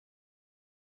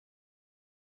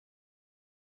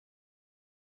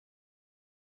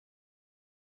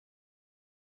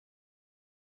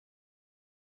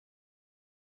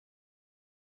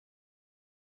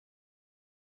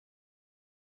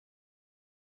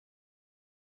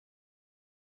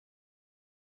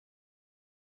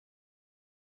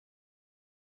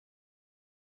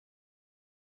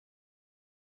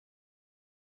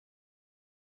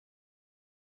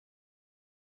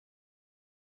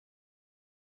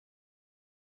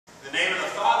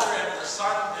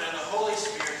Son, and of the Holy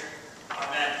Spirit.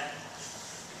 Amen.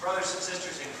 Brothers and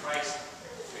sisters in Christ,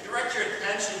 we direct your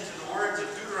attention to the words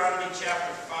of Deuteronomy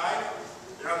chapter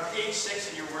 5. They're on page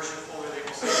 6 in your worship folder. They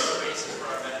will serve as the basis for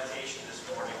our meditation this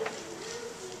morning.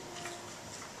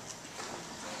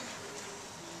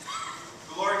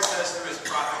 The Lord says through his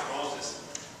prophet Moses,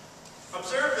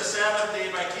 "Observe the Sabbath day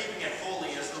by keeping it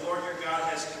holy, as the Lord your God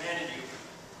has commanded you.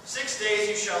 6 days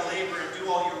you shall labor and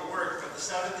do all your work, but the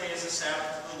seventh day is the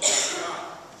Sabbath to the Lord your God.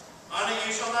 On it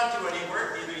you shall not do any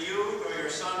work, neither you, nor your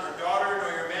son or daughter,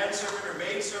 nor your manservant or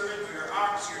maidservant, nor your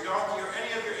ox, your donkey, or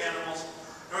any of your animals,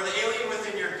 nor the alien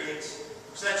within your gates,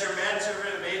 so that your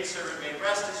manservant and maidservant may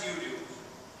rest as you do.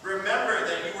 Remember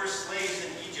that you were slaves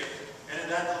in Egypt, and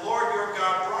that the Lord your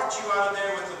God brought you out of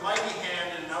there with a mighty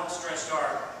hand and an outstretched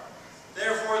arm.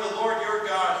 Therefore the Lord your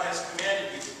God has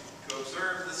commanded you to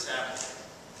observe the Sabbath."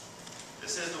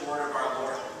 This is the word of our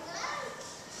Lord.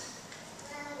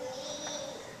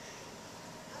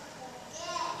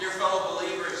 Dear fellow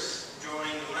believers,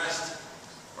 joining the rest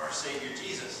of our Savior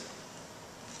Jesus,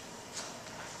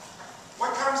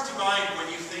 what comes to mind when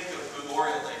you think of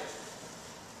Memorial Day?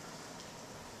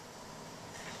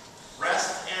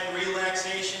 Rest and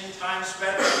relaxation, time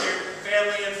spent with your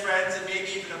family and friends, and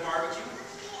maybe even a barbecue?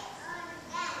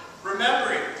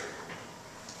 Remembrance,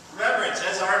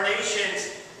 as our nation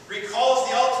recalls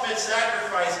the ultimate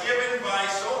sacrifice given by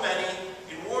so many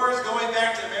in wars going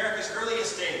back to America's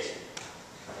earliest days.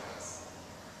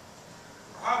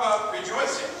 Or how about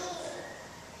rejoicing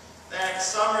that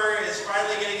summer is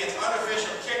finally getting its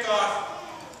unofficial kickoff,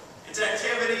 its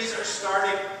activities are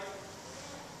starting,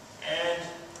 and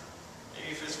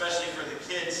maybe especially for the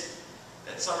kids,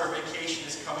 that summer vacation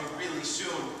is coming really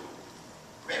soon.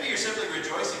 Maybe you're simply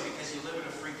rejoicing because you live in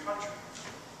a free country.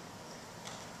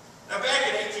 Now, back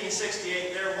in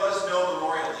 1868, there was no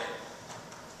Memorial Day.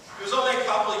 It was only a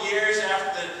couple of years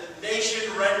after the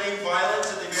nation-rending violence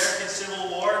of the American Civil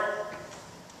War.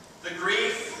 The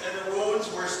grief and the wounds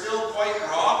were still quite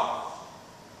raw,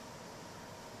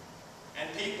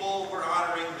 and people were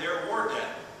honoring their war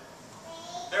dead,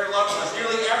 their loved ones.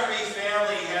 Nearly every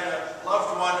family had a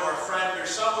loved one or a friend or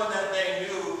someone that they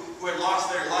knew who had lost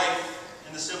their life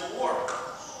in the Civil War.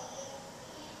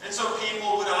 And so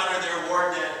people would honor their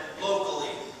war dead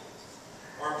locally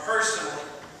or personally.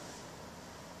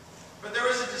 But there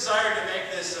was a desire to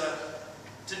make this,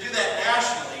 to do that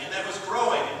nationally, and that was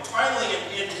growing. And finally,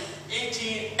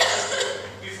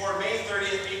 before May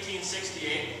 30th,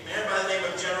 1868, a man by the name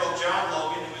of General John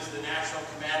Logan, who was the national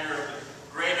commander of the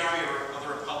Grand Army of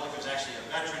the Republic, was actually a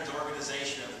veterans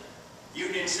organization of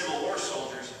Union Civil War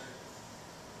soldiers.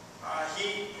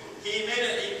 He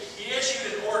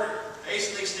issued an order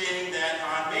basically stating that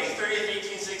on May 30th,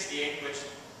 1868, which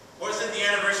wasn't the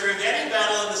anniversary of any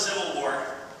battle in the Civil War,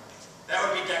 that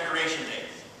would be Decoration Day.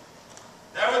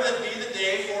 That would be the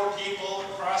day for people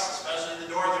across, especially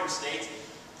the northern states,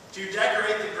 to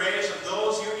decorate the graves of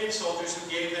those Union soldiers who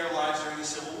gave their lives during the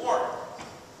Civil War.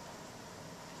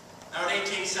 Now, in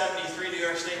 1873, New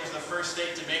York State was the first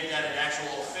state to make that an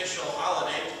actual official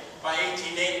holiday. By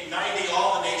 1890,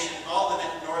 all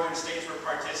the northern states were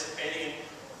participating.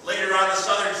 And later on, the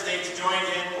southern states joined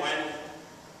in when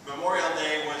Memorial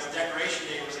Day Decoration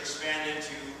Day was expanded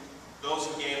to those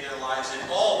who gave their lives in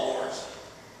all wars.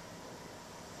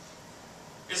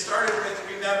 It started with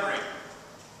remembering.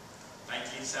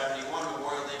 1971,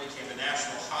 Memorial Day became a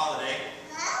national holiday,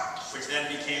 which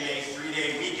then became a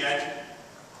 3-day weekend.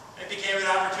 It became an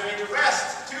opportunity to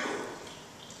rest, too.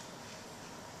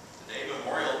 Today,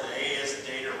 Memorial Day is a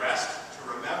day to rest, to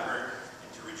remember,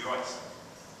 and to rejoice.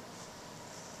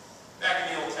 Back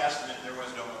in the Old Testament, there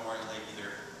was no Memorial Day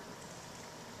either.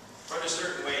 But in a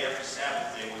certain way, every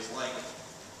Sabbath day was like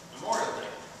Memorial Day.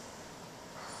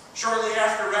 Shortly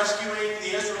after rescuing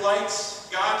the Israelites,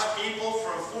 God's people,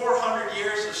 from 400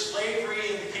 years of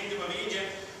slavery in the kingdom of Egypt,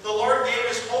 the Lord gave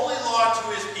his holy law to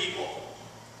his people.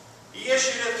 He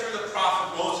issued it through the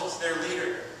prophet Moses, their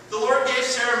leader. The Lord gave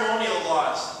ceremonial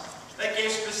laws that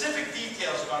gave specific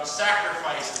details about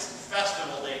sacrifices and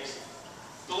festival days.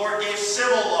 The Lord gave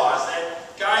civil laws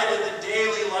that guided the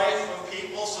daily life of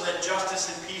people so that justice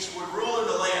and peace would rule in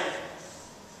the land.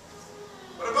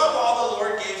 But above all, the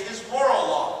Lord gave his moral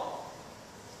law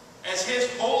as his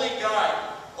holy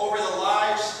guide over the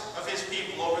lives of his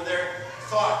people, over their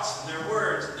thoughts and their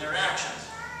words and their actions.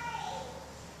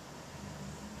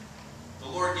 The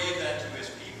Lord gave that to his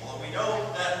people, and we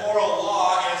know that moral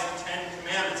law as the Ten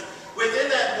Commandments. Within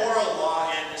that moral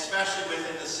law, and especially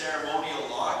within the ceremonial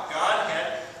law, God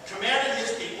had commanded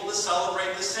his people to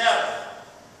celebrate the Sabbath,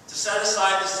 to set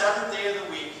aside the seventh day of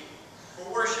the week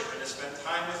for worship.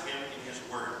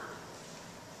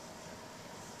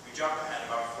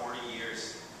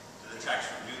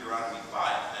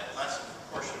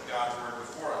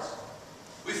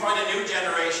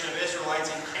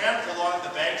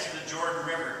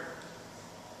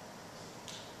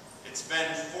 It's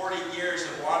been 40 years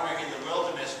of wandering in the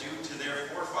wilderness due to their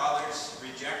forefathers'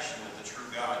 rejection of the true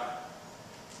God.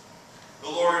 The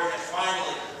Lord had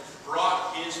finally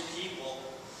brought his people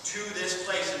to this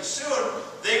place, and soon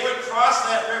they would cross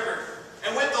that river,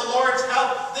 and with the Lord's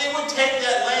help, they would take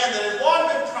that land that had long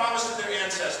been promised to their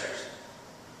ancestors.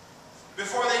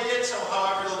 Before they did so,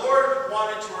 however, the Lord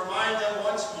wanted to remind them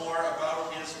once more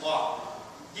about his law.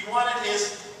 He wanted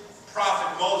his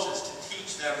prophet Moses to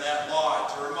teach them that law,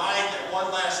 to remind them one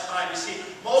last time. You see,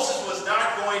 Moses was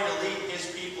not going to lead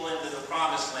his people into the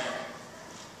promised land.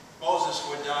 Moses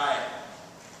would die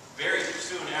very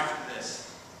soon after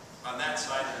this on that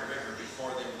side of the river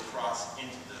before they would cross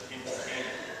into Canaan.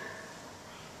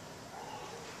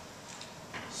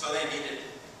 So they needed,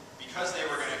 because they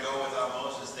were going to go without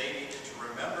Moses, they needed to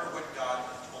remember what God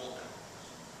had told them.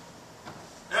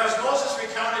 Now, as Moses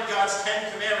recounted God's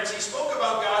 10 commandments, he spoke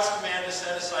about God's command to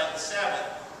set aside the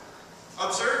Sabbath.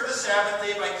 Observe the Sabbath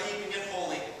day by keeping it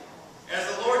holy, as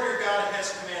the Lord your God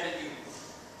has commanded you.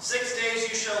 6 days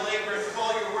you shall labor and do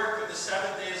all your work, but the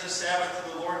seventh day is a Sabbath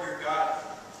to the Lord your God.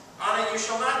 On it you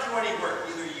shall not do any work,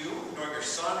 neither you, nor your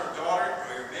son or daughter,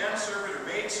 nor your manservant or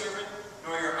maidservant,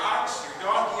 nor your ox, your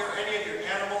donkey, or any of your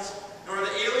animals, nor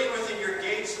the alien within your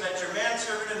gates, so that your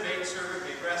manservant and maidservant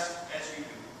may rest as you do.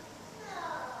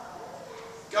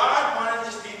 God wanted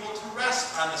his people to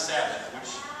rest on the Sabbath,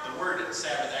 which the word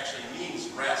Sabbath actually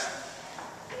means rest.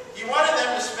 He wanted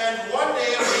them to spend one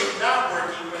day a week not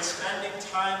working, but spending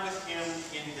time with him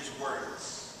in his word.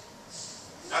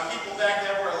 Now, people back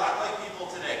then were a lot like people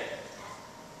today.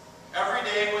 Every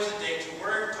day was a day to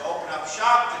work, to open up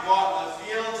shop, to go out in the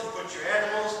fields and put your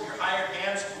animals and your hired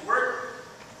hands to work.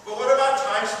 But what about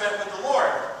time spent with the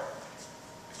Lord?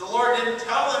 If the Lord didn't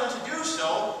tell them to do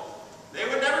so, they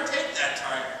would never take that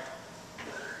time.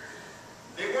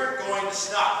 They weren't going to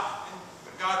stop.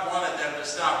 But God wanted them to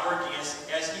stop working as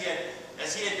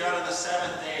he had done on the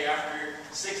seventh day after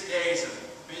 6 days of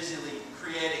busily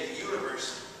creating the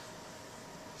universe.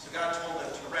 So God told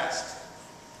them to rest.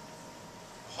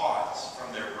 Pause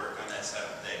from their work on that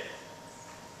seventh day.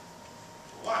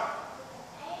 Why?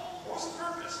 What was the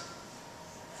purpose?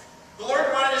 The Lord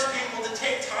wanted his people to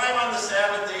take time on the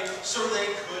Sabbath day so they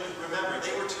could remember.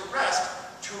 They were to rest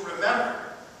to remember.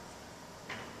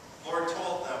 The Lord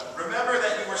told them, remember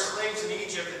that you were slaves in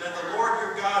Egypt, and that the Lord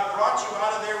your God brought you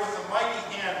out of there with a mighty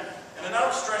hand and an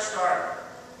outstretched arm.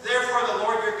 Therefore the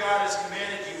Lord your God has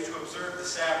commanded you to observe the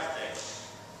Sabbath day.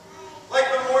 Like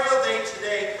Memorial Day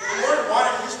today, the Lord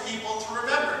wanted his people to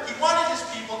remember. He wanted his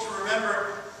people to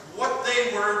remember what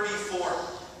they were before.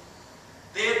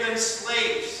 They had been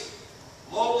slaves,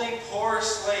 lowly, poor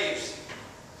slaves,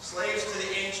 slaves to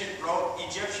the ancient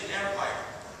Egyptian empire.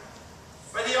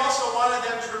 But he also wanted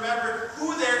them to remember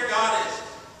who their God is.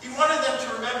 He wanted them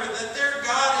to remember that their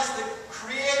God is the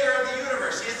creator of the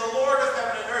universe. He is the Lord of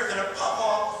heaven and earth, and above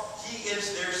all, he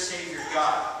is their Savior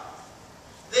God.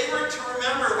 They were to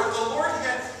remember what the Lord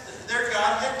their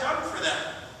God had done for them.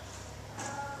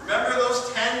 Remember those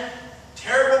 10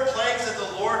 terrible plagues that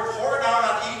the Lord poured out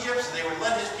on Egypt so they would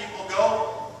let his people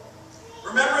go?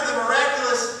 Remember the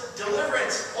miraculous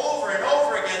deliverance over and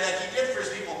over again that he did for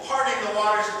his people, parting the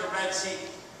waters of the Red Sea,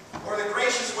 or the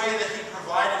gracious way that he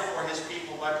provided for his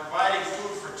people by providing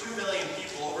food for 2 million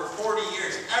people over 40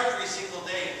 years, every single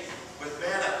day, with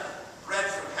manna, bread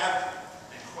from heaven,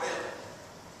 and quail.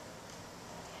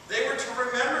 They were to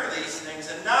remember these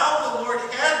things, and now the Lord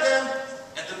had them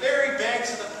at the very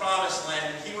banks of the promised land,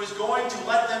 and he was going to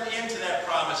let them into that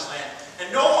promised land.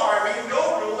 And no army,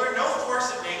 no ruler, no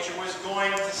force of nature was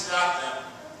going to stop them,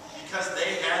 because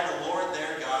they had the Lord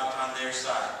their God on their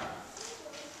side.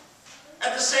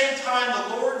 At the same time,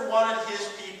 the Lord wanted his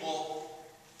people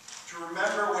to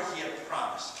remember what he had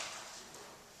promised.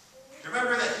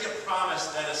 Remember that he had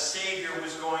promised that a Savior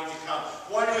was going to come.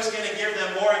 One who was going to give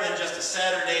them more than just a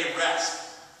Saturday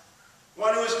rest.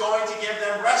 One who was going to give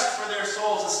them rest for their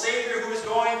souls. A Savior who was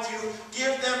going to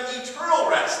give them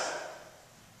eternal rest.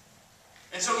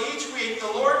 And so each week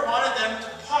the Lord wanted them to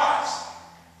pause,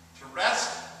 to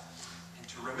rest, and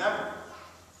to remember.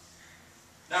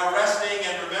 Now resting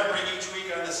and remembering each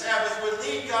week on the Sabbath would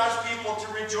lead God's people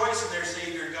to rejoice in their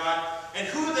Savior God and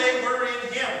who they were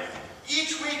in him.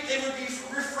 Each week they would be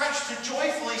refreshed to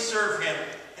joyfully serve him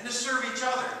and to serve each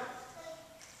other.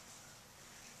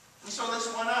 And so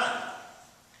this went on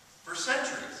for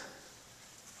centuries.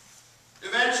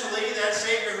 Eventually, that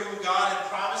Savior whom God had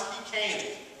promised, he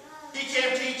came. He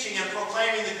came teaching and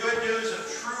proclaiming the good news of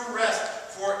true rest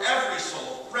for every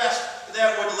soul, rest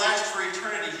that would last for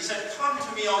eternity. He said, come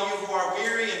to me, all you who are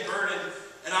weary and burdened,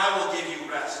 and I will give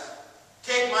you rest.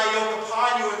 Take my yoke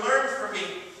upon you and learn from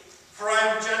me, for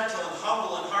I am gentle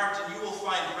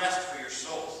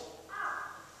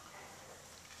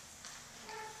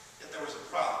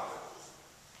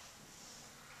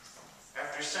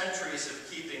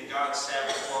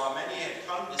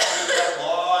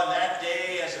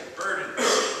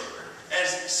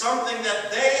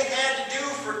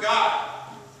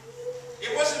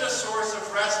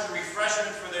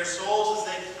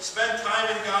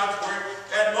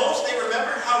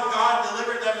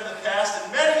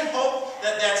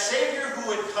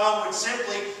come would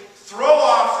simply throw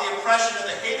off the oppression of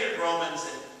the hated Romans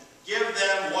and give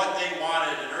them what they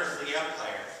wanted, an earthly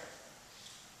empire.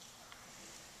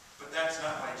 But that's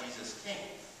not why Jesus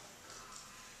came.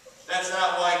 That's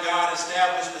not why God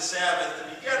established the Sabbath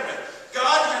to begin with.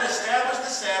 God had established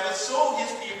the Sabbath so his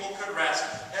people could rest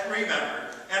and remember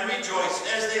and rejoice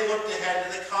as they looked ahead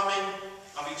to the coming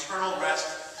of eternal rest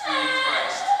through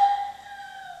Christ.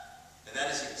 And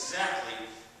that is exactly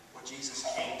what Jesus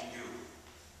came to do.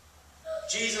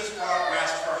 Jesus brought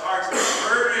rest for hearts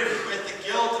burdened with the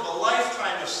guilt of a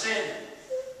lifetime of sin.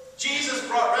 Jesus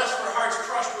brought rest for hearts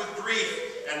crushed with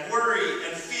grief and worry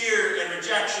and fear and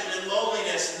rejection and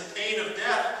loneliness and the pain of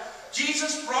death.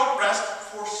 Jesus brought rest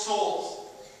for souls.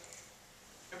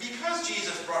 And because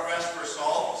Jesus brought rest for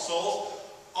souls,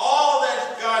 all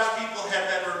that God's people had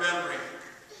been remembering,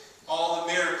 all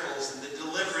the miracles and the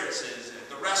deliverances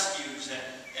and the rescues and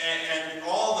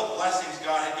all the blessings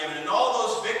God had given and all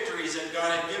those victories that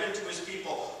God had given to his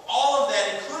people, all of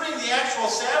that, including the actual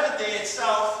Sabbath day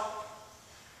itself,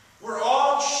 were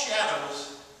all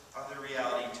shadows of the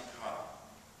reality to come.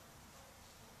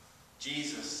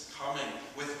 Jesus coming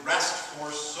with rest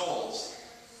for souls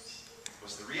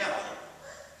was the reality.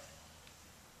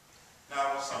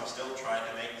 Now, some still tried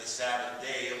to make the Sabbath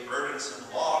day a burdensome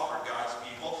law for God's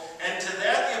people, and to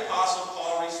that the Apostle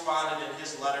Paul responded in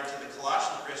his letter to the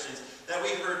Colossian Christians that we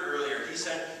heard earlier. He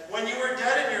said, "When you were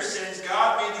dead in your sins,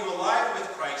 God made you alive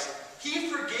with Christ. He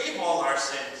forgave all our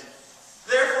sins.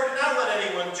 Therefore, do not let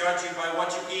anyone judge you by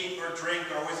what you eat or drink,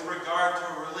 or with regard to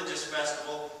a religious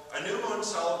festival, a new moon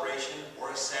celebration,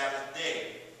 or a Sabbath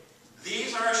day.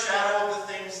 These are a shadow of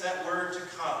the things that were to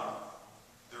come.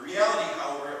 The reality,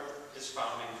 however, is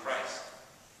found in Christ."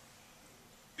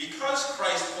 Because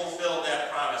Christ fulfilled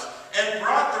that promise and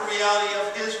brought the reality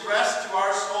of his rest to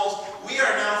our souls, we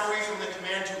are now free from the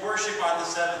command to worship on the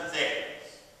seventh day.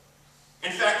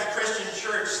 In fact, the Christian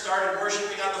church started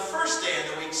worshiping on the first day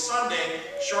of the week, Sunday,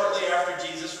 shortly after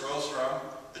Jesus rose from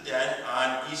the dead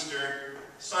on Easter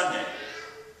Sunday.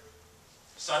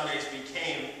 Sundays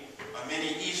became a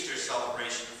mini Easter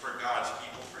celebration for God's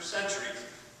people for centuries.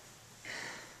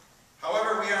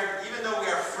 However, even though we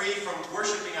are free from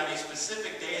worshiping on a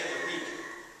specific day of the week,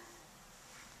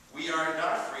 we are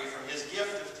not free from his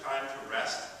gift of time to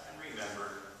rest and remember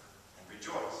and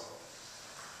rejoice.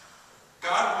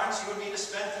 God wants you and me to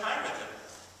spend time with him.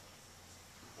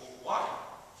 Well, why?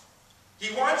 He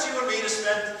wants you and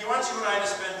I to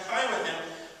spend time with him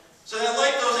so that,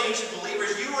 like those ancient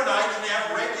believers, you and I can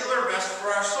have regular rest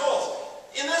for our souls.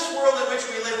 In this world in which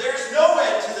we live, there's no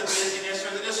end to the busyness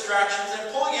or the distractions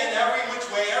that pull you in every which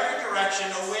way, every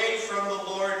direction, away from the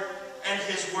Lord and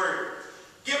his word.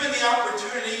 Given the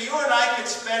opportunity, you and I could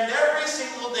spend every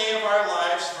single day of our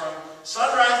lives, from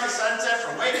sunrise to sunset,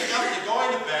 from waking up to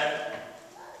going to bed,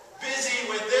 busy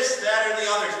with this, that, or the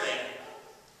other thing,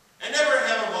 and never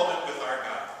have a moment with our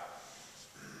God.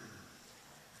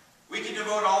 We can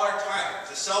devote all our time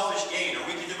to selfish gain, or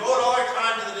we can devote all our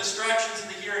time to the distractions of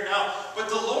the here and now. But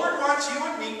the Lord wants you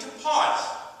and me to pause,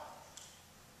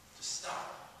 to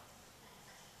stop,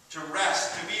 to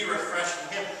rest, to be refreshed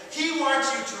in him. He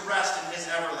wants you to rest in his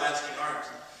everlasting arms.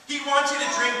 He wants you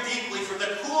to drink deeply from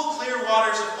the cool, clear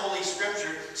waters of Holy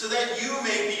Scripture so that you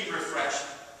may be refreshed.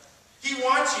 He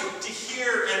wants you to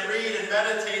hear and read and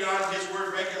meditate on his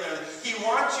word regularly. He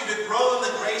wants you to grow in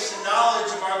the grace and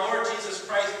knowledge of our Lord Jesus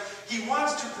Christ. He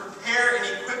wants to prepare and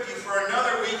equip you for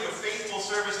another week of faithful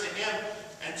service to him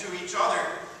and to each other.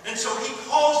 And so he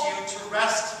calls you to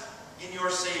rest in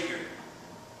your Savior.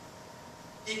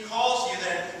 He calls you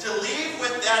then to leave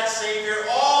with that Savior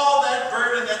all that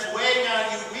burden that's weighing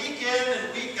on you week in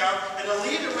and week out, and to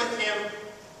leave it with him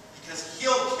because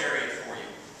he'll carry it for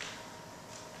you.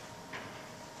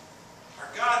 Our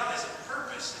God has a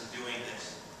purpose in doing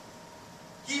this.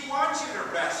 He wants you to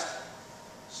rest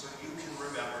so you can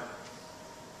remember.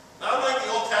 Not like the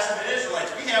Old Testament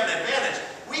Israelites, we have an advantage.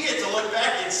 We get to look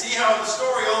back and see how the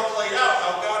story all played out,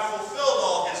 how God fulfilled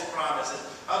all his promises,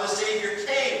 how the Savior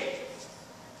came.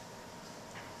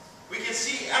 We can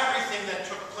see everything that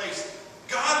took place.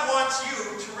 God wants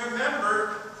you to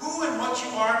remember who and what you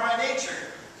are by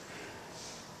nature.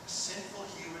 A sinful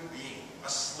human being, a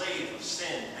slave of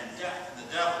sin and death and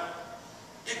the devil.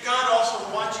 Yet God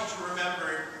also wants you to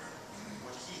remember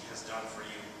what he has done for you.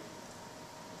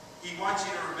 He wants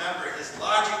you to remember his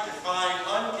logic-defying,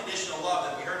 unconditional love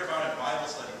that we heard about in Bible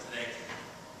study today.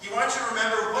 He wants you to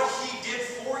remember what he did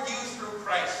for you through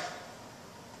Christ.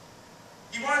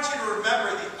 He wants you to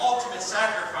remember the ultimate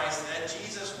sacrifice that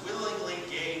Jesus willingly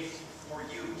gave for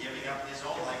you, giving up his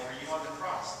own life for you on the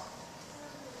cross.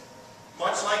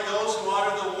 Much like those who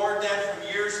honor the war dead from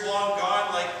years long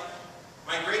gone, like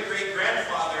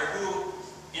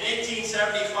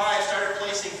 1875 started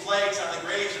placing flags on the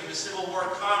graves of his Civil War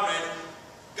comrades,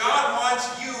 God wants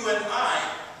you and I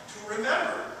to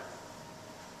remember.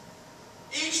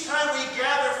 Each time we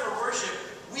gather for worship,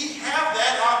 we have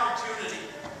that opportunity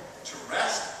to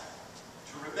rest,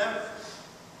 to remember.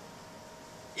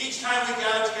 Each time we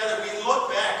gather together, we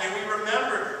look back and we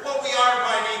remember what we are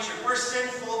by nature. We're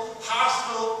sinful,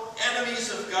 hostile enemies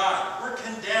of God. We're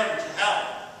condemned to hell.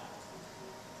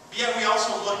 Yet we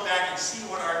also look back and see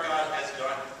what our God has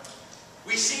done.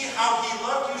 We see how He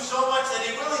loved you so much that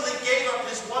He willingly gave up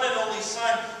His one and only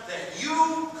Son that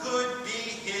you could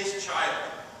be His child.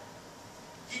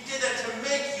 He did that to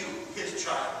make you His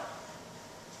child.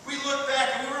 We look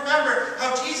back and we remember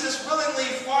how Jesus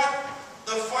willingly fought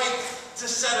the fight to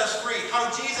set us free. How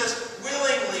Jesus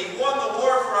willingly won the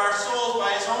war for our souls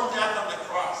by His own death on the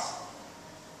cross.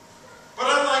 But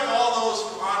unlike all those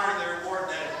who honor their war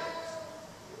dead,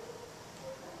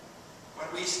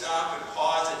 when we stop and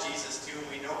pause at Jesus' tomb,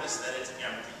 we notice that it's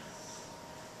empty.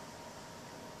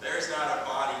 There's not a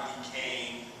body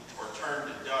decaying or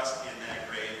turned to dust in that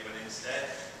grave, but instead,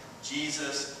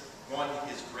 Jesus won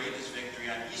His greatest victory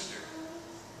on Easter.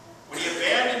 When He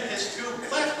abandoned His tomb,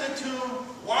 left the tomb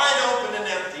wide open and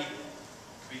empty,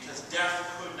 because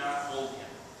death could not hold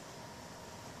Him.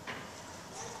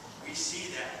 We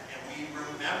see that, and we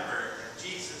remember that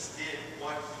Jesus did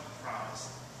what He promised.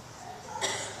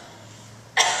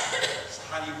 So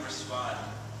how do you respond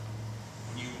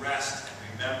when you rest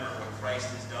and remember what Christ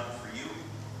has done for you?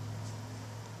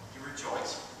 You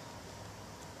rejoice.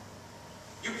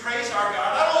 You praise our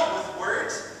God, not only with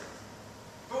words,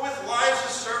 but with lives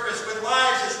of service, with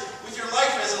your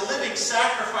life as a living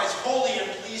sacrifice, holy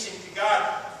and pleasing to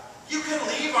God. You can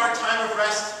leave our time of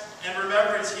rest and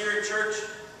remembrance here at church,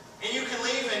 and you can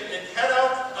leave and head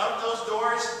out those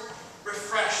doors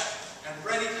refreshed and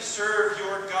ready to serve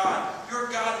your God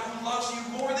who loves you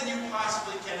more than you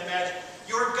possibly can imagine,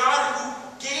 your God who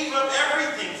gave up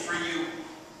everything for you.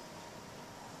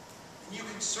 And you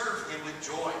can serve Him with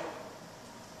joy.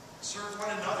 Serve one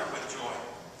another with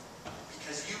joy,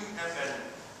 because you have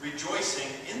been rejoicing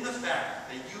in the fact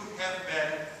that you have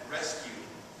been rescued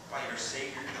by your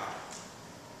Savior God.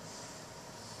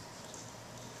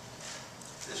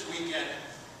 This weekend,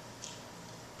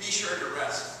 be sure to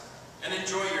rest and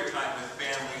enjoy your time with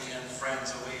family and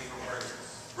friends away from work.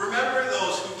 Remember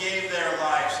those who gave their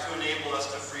lives to enable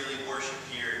us to freely worship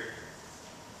here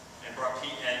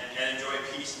and enjoy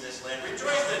peace in this land.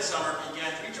 Rejoice that summer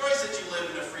begins. Rejoice that you live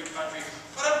in a free country.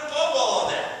 But above all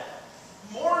of that,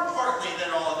 more importantly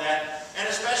than all of that, and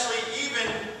especially even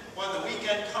when the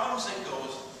weekend comes and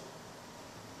goes,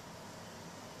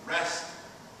 rest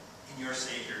in your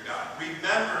Savior God.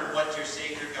 Remember what your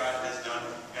Savior God has done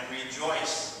and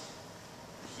rejoice